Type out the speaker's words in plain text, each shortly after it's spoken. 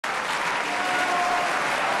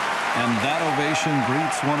And that ovation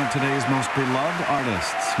greets one of today's most beloved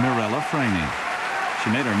artists, Mirella Freni. She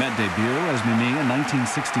made her Met debut as Mimi in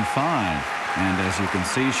 1965. And as you can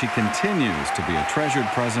see, she continues to be a treasured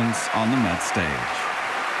presence on the Met stage.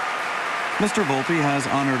 Mr. Volpe has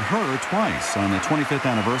honored her twice on the 25th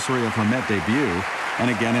anniversary of her Met debut and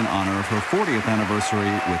again in honor of her 40th anniversary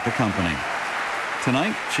with the company.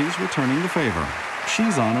 Tonight, she's returning the favor.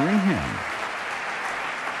 She's honoring him.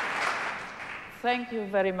 Thank you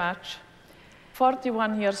very much.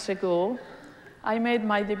 41 years ago, I made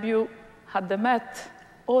my debut at the Met,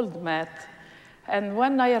 old Met. And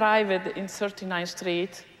when I arrived in 39th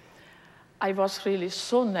Street, I was really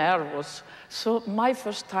so nervous. So my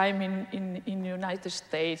first time in United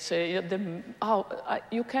States,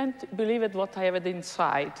 you can't believe it what I had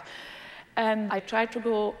inside. And I tried to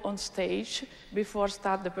go on stage before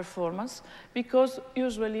start the performance, because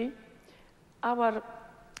usually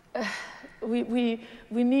we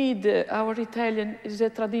need, our Italian is a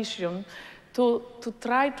tradition to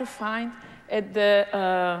try to find the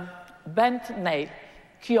bent nail,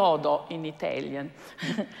 chiodo in Italian.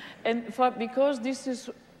 And because this is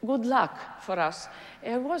good luck for us.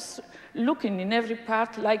 I was looking in every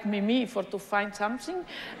part like Mimi to find something,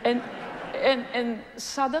 and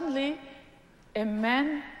suddenly a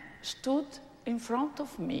man stood in front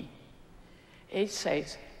of me. He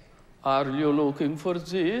says, "Are you looking for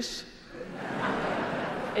this?"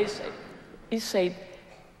 He said,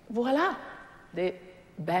 "Voila, the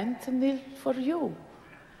bent nail for you."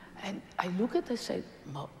 And I looked at it and said,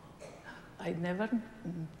 "No, I never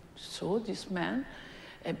saw this man."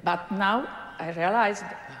 But now I realized,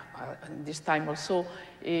 this time also,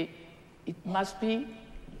 it must be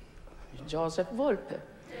Joseph Volpe.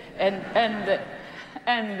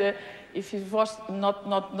 And if it was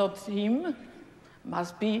not him,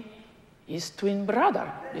 must be his twin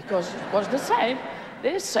brother, because it was the same.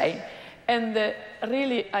 And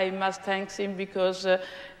really, I must thank him, because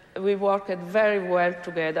we worked very well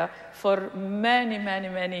together for many, many,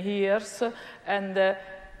 many years. And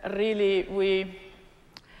really,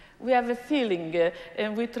 we have a feeling,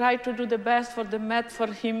 and we try to do the best for the Met, for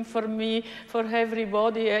him, for me, for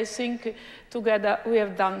everybody. I think together we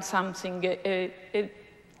have done something.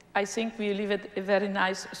 I think we leave a very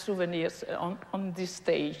nice souvenirs on this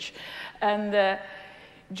stage. And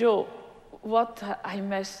Joe, what I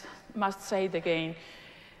must say it again,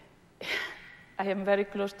 I am very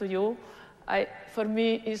close to you. For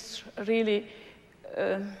me, it's really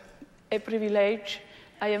a privilege.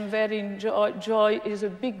 I am very joy is a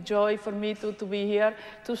big joy for me to be here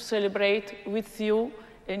to celebrate with you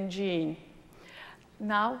and Jean.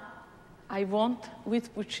 Now, I want,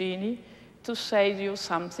 with Puccini, to say to you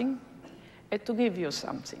something and to give you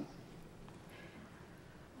something.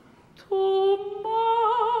 To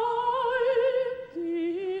my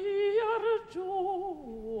dear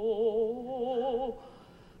Joe,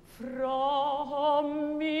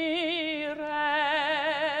 from Mirella.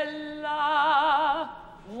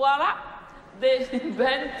 Voila, the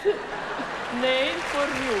bent nail for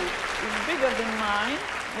you. It's bigger than mine,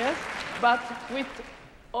 yes, but with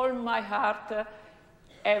all my heart,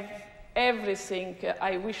 everything,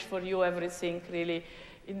 I wish for you everything really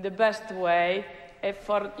in the best way. And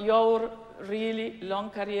for your really long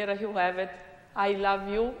career you have it, I love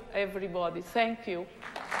you, everybody. Thank you.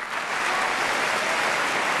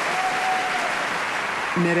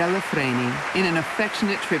 Mirella Freni, in an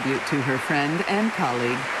affectionate tribute to her friend and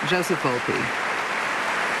colleague, Joseph Volpe.